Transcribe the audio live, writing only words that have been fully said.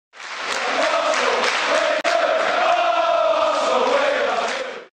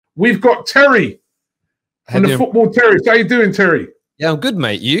we've got Terry from the Football Terrace. How you doing, Terry? Yeah, I'm good,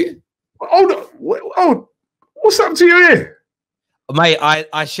 mate. You? Oh, what's up to your ear? Mate,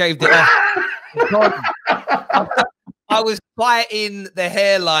 I shaved it off. I was fighting the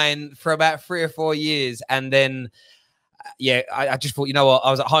hairline for about 3 or 4 years, and then yeah, I just thought, you know what?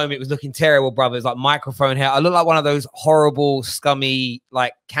 I was at home. It was looking terrible, brothers. Like microphone hair. I look like one of those horrible, scummy,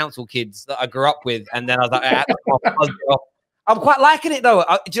 like council kids that I grew up with. And then I was like, I'm quite liking it though.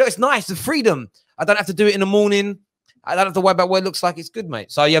 Do you know, it's nice, the freedom. I don't have to do it in the morning. I don't have to worry about what it looks like. It's good,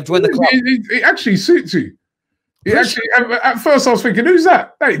 mate. So you have joined the club. It actually suits you. At first, I was thinking, who's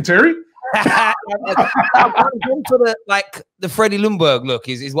that? That ain't Terry. I went for the Freddie Ljungberg look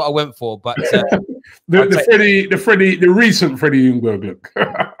is what I went for, but the recent Freddie Ljungberg look.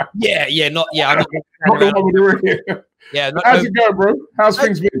 I'm not the one with the ring. Yeah. How's it going, bro? How's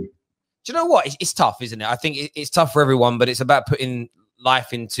things been? Do you know what? It's tough, isn't it? I think it's tough for everyone, but it's about putting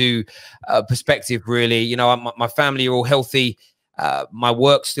life into perspective. Really, you know, my family are all healthy. My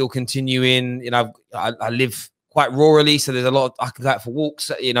work's still continuing. You know, I live quite rurally, so there's a lot I can go out for walks,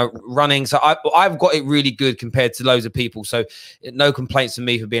 you know, running. So I've got it really good compared to loads of people. So no complaints from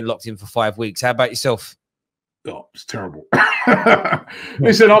me for being locked in for 5 weeks. How about yourself? Oh, it's terrible.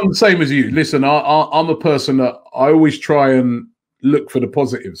 Listen, I'm the same as you. Listen, I'm a person that I always try and look for the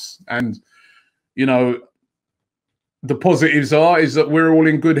positives, and you know, the positives is that we're all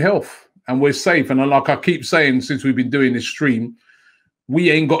in good health and we're safe. And like I keep saying, since we've been doing this stream,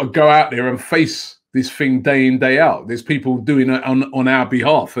 we ain't got to go out there and face this thing day in, day out. There's people doing it on our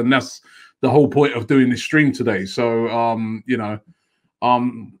behalf, and that's the whole point of doing this stream today. So you know,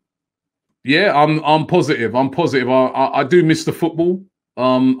 yeah, I'm positive. I'm positive. I do miss the football.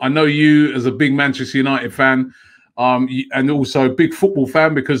 I know you as a big Manchester United fan, and also a big football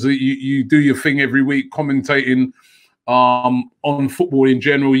fan, because you do your thing every week commentating on football in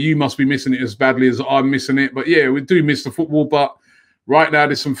general. You must be missing it as badly as I'm missing it. But yeah, we do miss the football, but right now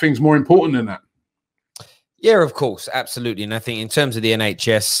there's some things more important than that. Yeah, of course, absolutely. And I think in terms of the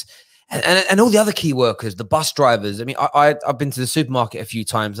NHS and all the other key workers, the bus drivers, I mean, I've been to the supermarket a few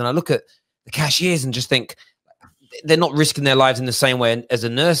times, and I look at the cashiers and just think they're not risking their lives in the same way as the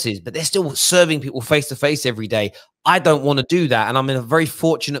nurses, but they're still serving people face to face every day. I don't want to do that, and I'm in a very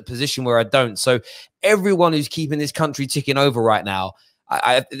fortunate position where I don't. So everyone who's keeping this country ticking over right now,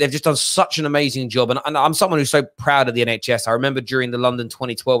 they've just done such an amazing job. And I'm someone who's so proud of the NHS. I remember during the London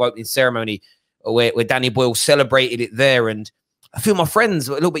 2012 opening ceremony, where Danny Boyle celebrated it there, and I feel my friends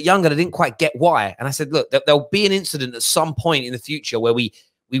were a little bit younger, they didn't quite get why. And I said, look, there'll be an incident at some point in the future where we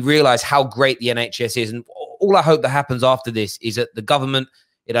realize how great the NHS is. And all I hope that happens after this is that the government,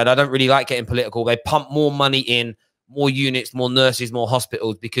 you know, I don't really like getting political, they pump more money in, more units, more nurses, more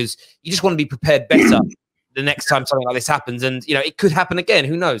hospitals, because you just want to be prepared better the next time something like this happens. And, you know, it could happen again.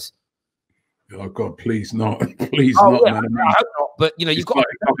 Who knows? Oh God, please not, please not, yeah, man. I hope not, but you know, you've got like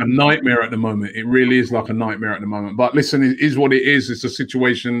a nightmare at the moment. It really is like a nightmare at the moment. But listen, it is what it is. It's a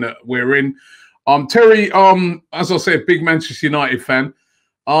situation that we're in. Terry, as I said, big Manchester United fan.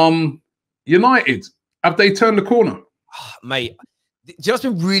 United, have they turned the corner? Mate, do you know what's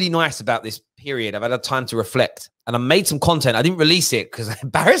been really nice about this period? I've had time to reflect, and I made some content. I didn't release it because I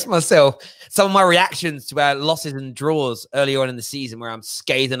embarrassed myself. Some of my reactions to our losses and draws earlier on in the season, where I'm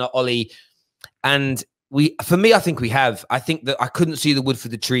scathing at Ollie. And for me, I think we have. I think that I couldn't see the wood for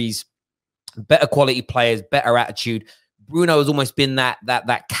the trees. Better quality players, better attitude. Bruno has almost been that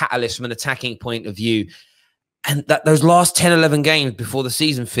catalyst from an attacking point of view. And those last 10, 11 games before the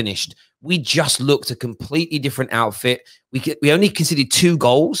season finished, we just looked a completely different outfit. We only conceded 2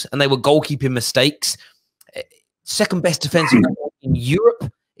 goals, and they were goalkeeping mistakes. Second best defensive in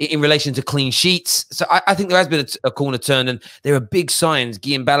Europe in relation to clean sheets. So I think there has been a corner turn, and there are big signs.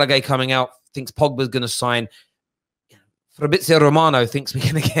 Guillaume Balaguer coming out, thinks Pogba's going to sign. Fabrizio Romano thinks we're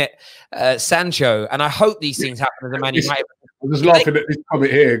going to get Sancho. And I hope these things happen as a Man United. I'm just laughing at this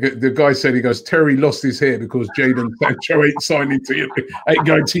comment here. The guy said, he goes, Terry lost his hair because Jadon Sancho ain't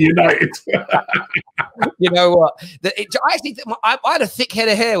going to United. You know what? I had a thick head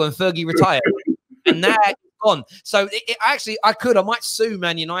of hair when Fergie retired, and now it's gone. So I might sue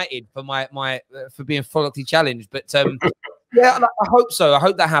Man United for for being follically challenged. But yeah, I hope so. I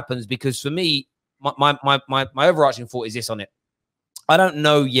hope that happens, because for me, my overarching thought is this on it. I don't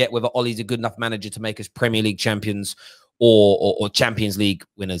know yet whether Ollie's a good enough manager to make us Premier League champions or Champions League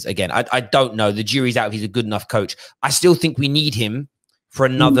winners again. I don't know. The jury's out if he's a good enough coach. I still think we need him for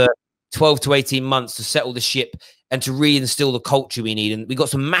another 12 to 18 months to settle the ship and to reinstill the culture we need. And we got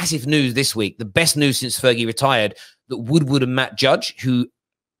some massive news this week, the best news since Fergie retired, that Woodward and Matt Judge, who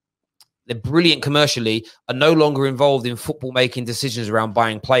they're brilliant commercially, are no longer involved in football making decisions around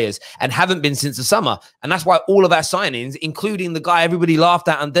buying players and haven't been since the summer. And that's why all of our signings, including the guy everybody laughed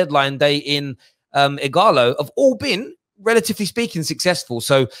at on deadline day in Igalo, have all been, relatively speaking, successful.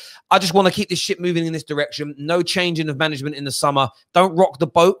 So I just want to keep this ship moving in this direction. No changing of management in the summer. Don't rock the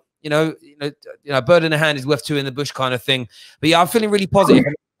boat. You know, bird in the hand is worth two in the bush kind of thing. But yeah, I'm feeling really positive.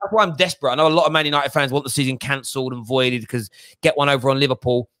 That's why I'm desperate. I know a lot of Man United fans want the season cancelled and voided because get one over on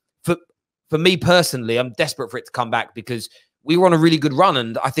Liverpool. For me personally, I'm desperate for it to come back because we were on a really good run.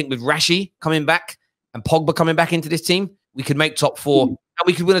 And I think with Rashi coming back and Pogba coming back into this team, we could make top four and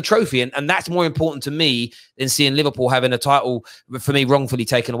we could win a trophy. And that's more important to me than seeing Liverpool having a title, for me, wrongfully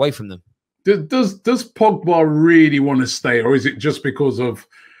taken away from them. Does Pogba really want to stay, or is it just because of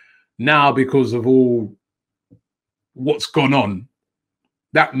all what's gone on?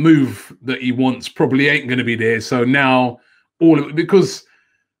 That move that he wants probably ain't going to be there. So now all of it, because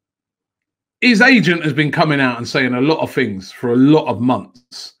his agent has been coming out and saying a lot of things for a lot of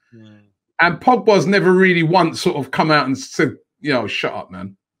months. And Pogba's never really once sort of come out and said, shut up,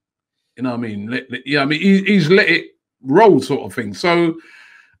 man. You know what I mean? He's let it roll sort of thing. So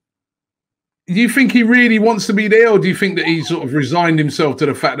do you think he really wants to be there, or do you think that he sort of resigned himself to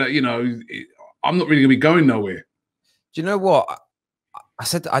the fact that, I'm not really going to be going nowhere? Do you know what?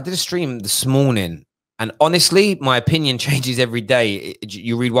 I did a stream this morning, and honestly, my opinion changes every day.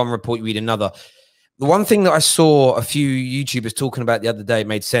 You read one report, you read another. The one thing that I saw a few YouTubers talking about the other day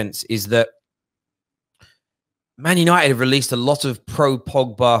made sense is that Man United have released a lot of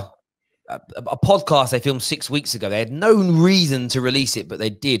pro-Pogba, a podcast they filmed 6 weeks ago. They had no reason to release it, but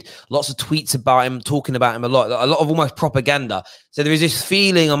they did. Lots of tweets about him, talking about him a lot of almost propaganda. So there is this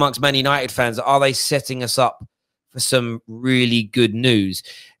feeling amongst Man United fans that, are they setting us up for some really good news?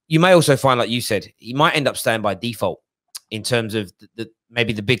 You may also find, like you said, he might end up staying by default in terms of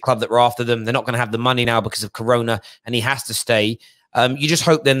maybe the big club that were after them. They're not going to have the money now because of Corona, and he has to stay. You just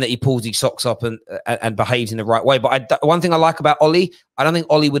hope then that he pulls his socks up and behaves in the right way. But one thing I like about Ollie, I don't think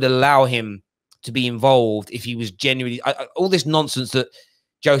Ollie would allow him to be involved if he was genuinely all this nonsense that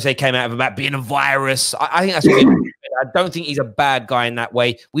Jose came out of about being a virus. I think that's what I don't think he's a bad guy in that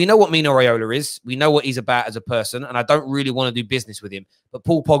way. We know what Mino Raiola is. We know what he's about as a person, and I don't really want to do business with him. But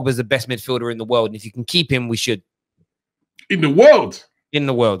Paul Pogba is the best midfielder in the world, and if you can keep him, we should. In the world? In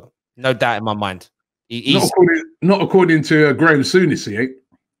the world. No doubt in my mind. Not according to Graham Souness, he ain't.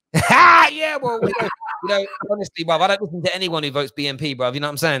 Yeah, well, honestly, bruv, I don't listen to anyone who votes BNP, bruv. You know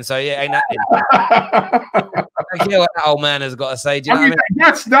what I'm saying? So yeah, ain't that I hear what that old man has got to say. Do you know what I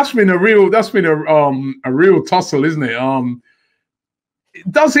mean? That's been a real tussle, isn't it?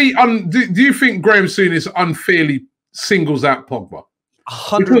 Does he? Do you think Graham Souness unfairly singles out Pogba?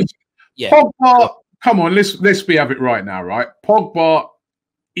 100. Yeah. Pogba, come on, let's be have it right now, right? Pogba,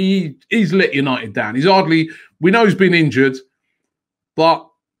 he's let United down. We know he's been injured, but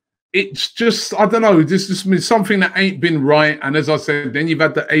it's just, I don't know, this has been something that ain't been right. And as I said, then you've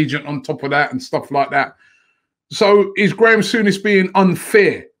had the agent on top of that and stuff like that. So is Graham Souness being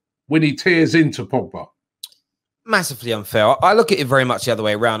unfair when he tears into Pogba? Massively unfair. I look at it very much the other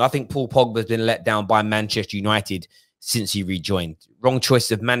way around. I think Paul Pogba has been let down by Manchester United since he rejoined. Wrong choice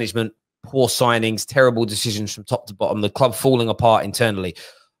of management, poor signings, terrible decisions from top to bottom, the club falling apart internally.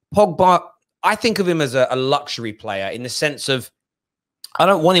 Pogba, I think of him as a luxury player in the sense of, I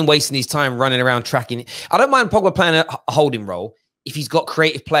don't want him wasting his time running around tracking. I don't mind Pogba playing a holding role if he's got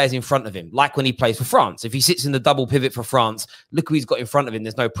creative players in front of him, like when he plays for France. If he sits in the double pivot for France, look who he's got in front of him.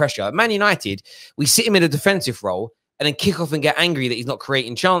 There's no pressure. At Man United, we sit him in a defensive role and then kick off and get angry that he's not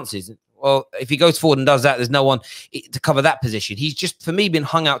creating chances. Well, if he goes forward and does that, there's no one to cover that position. He's just, for me, been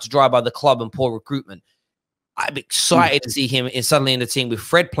hung out to dry by the club and poor recruitment. I'm excited to see him suddenly in the team with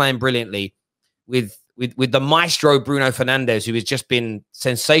Fred playing brilliantly, with the maestro Bruno Fernandes, who has just been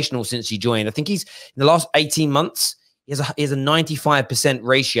sensational since he joined. I think he's, in the last 18 months, he has a 95%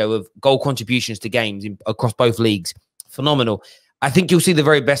 ratio of goal contributions to games across both leagues. Phenomenal. I think you'll see the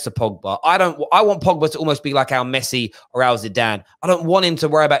very best of Pogba. I want Pogba to almost be like our Messi or our Zidane. I don't want him to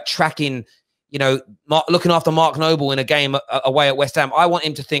worry about tracking, looking after Mark Noble in a game away at West Ham. I want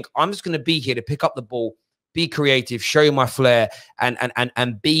him to think, I'm just going to be here to pick up the ball, be creative, show you my flair,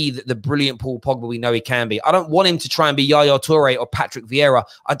 and be the brilliant Paul Pogba we know he can be. I don't want him to try and be Yaya Toure or Patrick Vieira.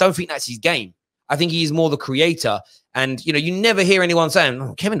 I don't think that's his game. I think he's more the creator. And, you never hear anyone saying,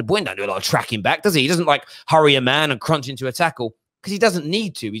 oh, Kevin De Bruyne don't do a lot of tracking back, does he? He doesn't like hurry a man and crunch into a tackle because he doesn't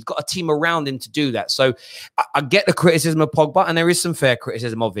need to. He's got a team around him to do that. So I get the criticism of Pogba, and there is some fair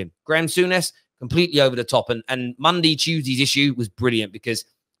criticism of him. Graham Souness, completely over the top. And Tuesday's issue was brilliant because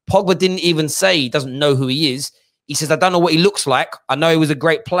Pogba didn't even say he doesn't know who he is. He says, I don't know what he looks like. I know he was a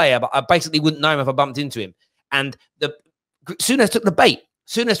great player, but I basically wouldn't know him if I bumped into him. And Souness took the bait.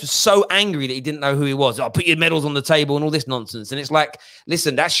 Souness was so angry that he didn't know who he was. I'll put your medals on the table and all this nonsense. And it's like,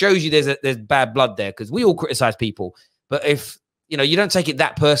 listen, that shows you there's bad blood there, because we all criticize people. But if, you know, you don't take it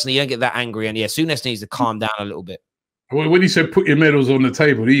that personally, you don't get that angry. And yeah, Souness needs to calm down a little bit. Well, when he said put your medals on the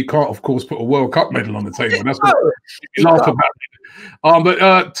table, you can't, of course, put a World Cup medal on the table. That's what you laugh about.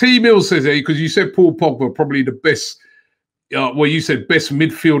 But T. Mills says here, because you said Paul Pogba, probably the best, well, you said best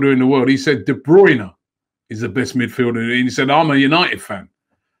midfielder in the world. He said De Bruyne is the best midfielder. And he said, I'm a United fan.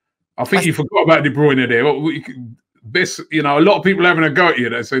 I think you forgot about De Bruyne there. Best, you know, a lot of people having a go at you.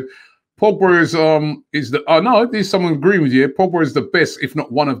 They said Pogba is the, no, there's someone agreeing with you. Pogba is the best, if not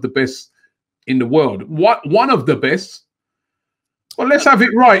one of the best in the world. One of the best. Well, let's have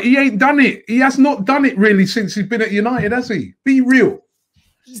it right. He ain't done it. He has not done it really since he's been at United, has he? Be real.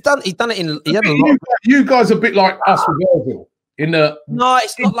 He's done it in. He had a lot. You guys are a bit like us with Ozil. In the no,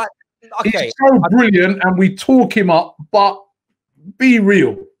 it's not like okay. He's so brilliant, and we talk him up, but be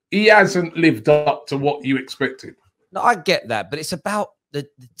real. He hasn't lived up to what you expected. No, I get that, but it's about the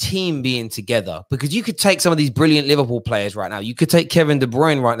team being together, because you could take some of these brilliant Liverpool players right now. You could take Kevin De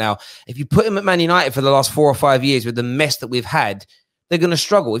Bruyne right now. If you put him at Man United for the last 4 or 5 years with the mess that we've had, they're going to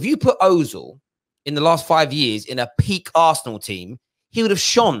struggle. If you put Ozil in the last 5 years in a peak Arsenal team, he would have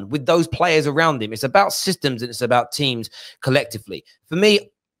shone with those players around him. It's about systems and it's about teams collectively. For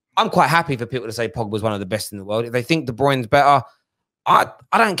me, I'm quite happy for people to say Pogba's one of the best in the world. If they think De Bruyne's better, I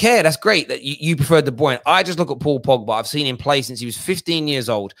don't care. That's great that you prefer De Bruyne. I just look at Paul Pogba. I've seen him play since he was 15 years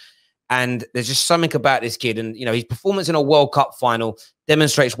old. And there's just something about this kid. And, you know, his performance in a World Cup final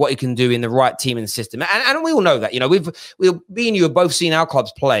demonstrates what he can do in the right team and system. And we all know that. You know, me and you have both seen our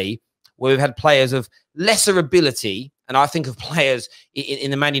clubs play where we've had players of lesser ability. And I think of players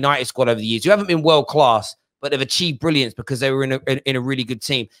in the Man United squad over the years who haven't been world class, but they've achieved brilliance because they were in a really good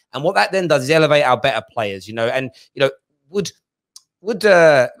team. And what that then does is elevate our better players, you know. And, you know,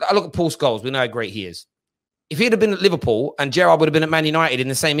 I look at Paul Scholes, we know how great he is. If he'd have been at Liverpool and Gerrard would have been at Man United in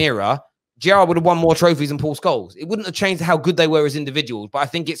the same era, Gerrard would have won more trophies than Paul Scholes. It wouldn't have changed how good they were as individuals. But I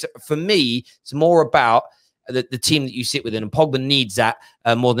think it's, for me, it's more about the team that you sit within. And Pogba needs that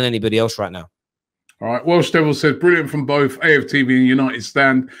more than anybody else right now. All right. Welsh Devil says, brilliant from both AFTV and United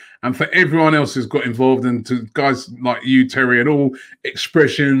Stand. And for everyone else who's got involved, and to guys like you, Terry, and all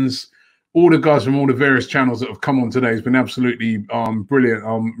Expressions, all the guys from all the various channels that have come on today, has been absolutely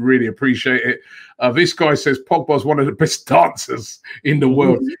brilliant. Really appreciate it. This guy says Pogba's one of the best dancers in the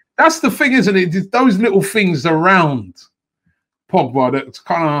world. That's the thing, isn't it? It's those little things around Pogba that's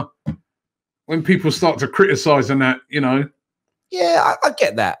kind of, when people start to criticize and that, you know. Yeah, I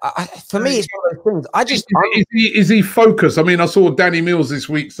get that. For me, it's one of those things. I just is he focused? I mean, I saw Danny Mills this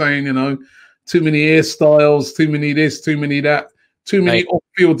week saying, you know, too many hairstyles, too many this, too many that, too many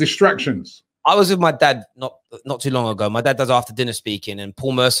off-field distractions. I was with my dad not too long ago. My dad does after dinner speaking, and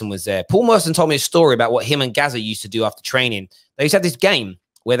Paul Merson was there. Paul Merson told me a story about what him and Gazza used to do after training. They used to have this game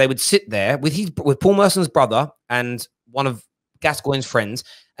where they would sit there with Paul Merson's brother and one of Gascoigne's friends,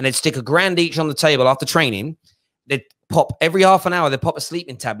 and they'd stick £1,000 each on the table after training. They'd pop every half an hour, they'd pop a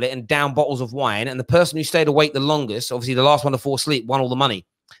sleeping tablet and down bottles of wine, and the person who stayed awake the longest, obviously the last one to fall asleep, won all the money.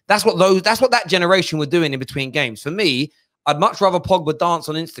 That's what that generation were doing in between games. For me, I'd much rather Pogba dance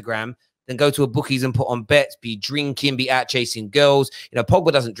on Instagram than go to a bookies and put on bets, be drinking, be out chasing girls. You know,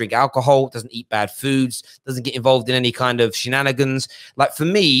 Pogba doesn't drink alcohol, doesn't eat bad foods, doesn't get involved in any kind of shenanigans. Like, for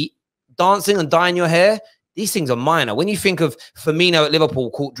me, dancing and dyeing your hair, these things are minor. When you think of Firmino at Liverpool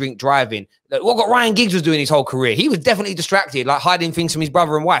caught drink driving, like what Ryan Giggs was doing his whole career, he was definitely distracted, like hiding things from his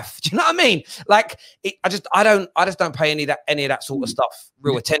brother and wife. Do you know what I mean? Like, I just don't pay any of that sort of stuff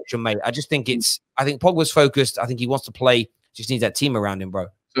real attention, mate. I think Pogba's focused. I think he wants to play. Just needs that team around him, bro.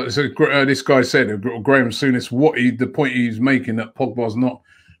 So this guy said, Graham Souness, the point he's making, that Pogba's not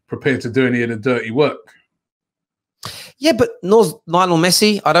prepared to do any of the dirty work. Yeah, but Lionel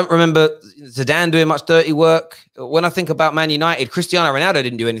Messi, I don't remember Zidane doing much dirty work. When I think about Man United, Cristiano Ronaldo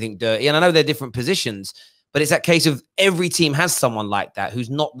didn't do anything dirty. And I know they're different positions, but it's that case of every team has someone like that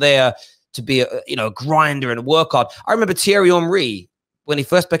who's not there to be a grinder and a work hard. I remember Thierry Henry, when he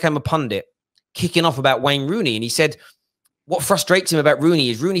first became a pundit, kicking off about Wayne Rooney. And he said, what frustrates him about Rooney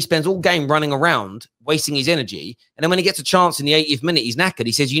is Rooney spends all game running around, wasting his energy. And then when he gets a chance in the 80th minute, he's knackered.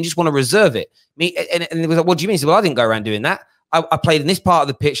 He says, you just want to reserve it. And it was like, what do you mean? He said, well, I didn't go around doing that. I played in this part of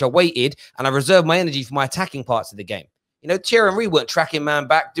the pitch. I waited and I reserved my energy for my attacking parts of the game. You know, Thierry Henry weren't tracking man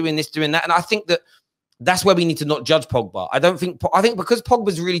back, doing this, doing that. And I think that's where we need to not judge Pogba. I think because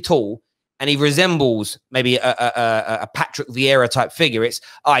Pogba's really tall and he resembles maybe a Patrick Vieira type figure,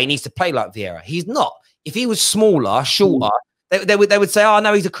 he needs to play like Vieira. He's not. If he was smaller, shorter, they would say, oh,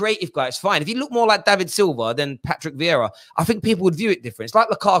 no, he's a creative guy. It's fine. If he looked more like David Silva than Patrick Vieira, I think people would view it different. It's like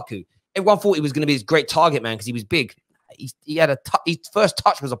Lukaku. Everyone thought he was going to be this great target man because he was big. He had his first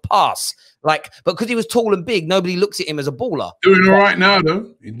touch was a pass. But because he was tall and big, nobody looks at him as a baller. Doing all right now,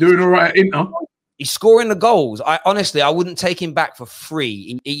 though. He's doing all right at Inter. He's scoring the goals. Honestly, I wouldn't take him back for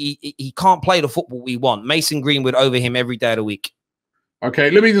free. He can't play the football we want. Mason Greenwood over him every day of the week.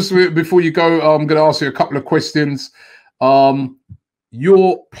 Okay, let me just, before you go, I'm going to ask you a couple of questions.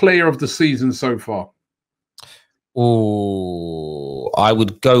 Your player of the season so far? Oh, I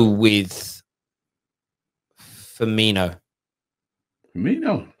would go with Firmino.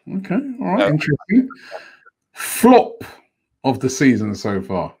 Firmino. Okay, all right, interesting. Flop of the season so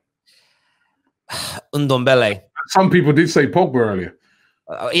far? Ndombele. Some people did say Pogba earlier.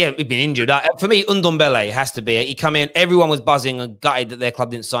 Yeah, he'd been injured. For me, Ndombele has to be. He come in, everyone was buzzing and gutted that their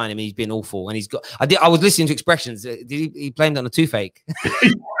club didn't sign him. He's been awful, and he's got. I was listening to expressions. He blamed on a toothache?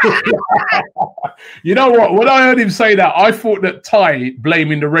 You know what? When I heard him say that, I thought that Ty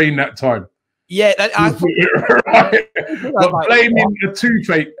blaming the rain that time. Yeah, right. But blaming the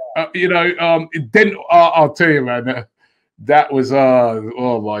toothache, then I'll tell you, man, that was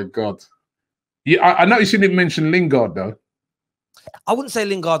oh my god. Yeah, I noticed you didn't mention Lingard though. I wouldn't say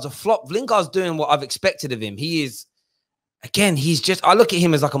Lingard's a flop. Lingard's doing what I've expected of him. He is, again, I look at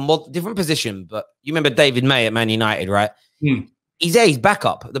him as like a different position, but you remember David May at Man United, right? He's there, he's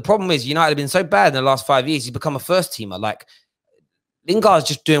backup. The problem is United have been so bad in the last 5 years, he's become a first teamer. Like, Lingard's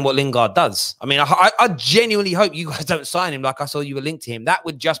just doing what Lingard does. I mean, I genuinely hope you guys don't sign him like I saw you were linked to him. That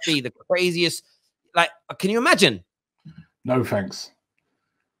would just be the craziest. Like, can you imagine? No, thanks.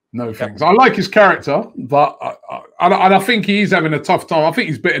 No, thanks. I like his character, but I think he's having a tough time. I think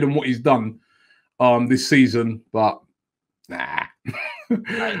he's better than what he's done this season, but nah.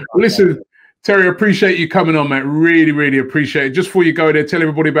 Listen, Terry, appreciate you coming on, mate. Really, really appreciate it. Just before you go there, tell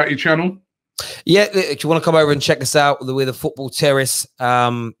everybody about your channel. Yeah, if you want to come over and check us out, we're the Football Terrace.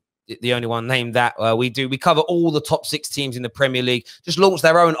 The only one named that. We cover all the top 6 teams in the Premier League. Just launched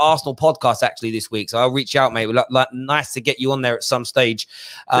their own Arsenal podcast actually this week, so I'll reach out, mate. Nice to get you on there at some stage.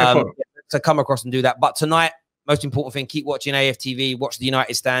 To come across and do that. But tonight, most important thing, keep watching AFTV. Watch the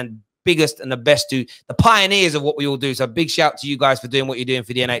United Stand, biggest and the best, the pioneers of what we all do. So big shout to you guys for doing what you're doing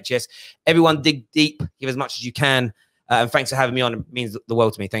for the NHS. Everyone dig deep, give as much as you can, and thanks for having me on. It means the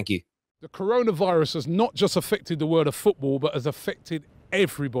world to me. Thank you. The coronavirus has not just affected the world of football, but has affected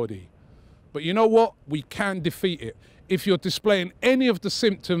everybody. But you know what? We can defeat it. If you're displaying any of the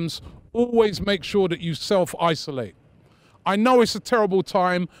symptoms, always make sure that you self-isolate. I know it's a terrible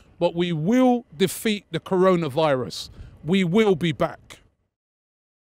time, but we will defeat the coronavirus. We will be back.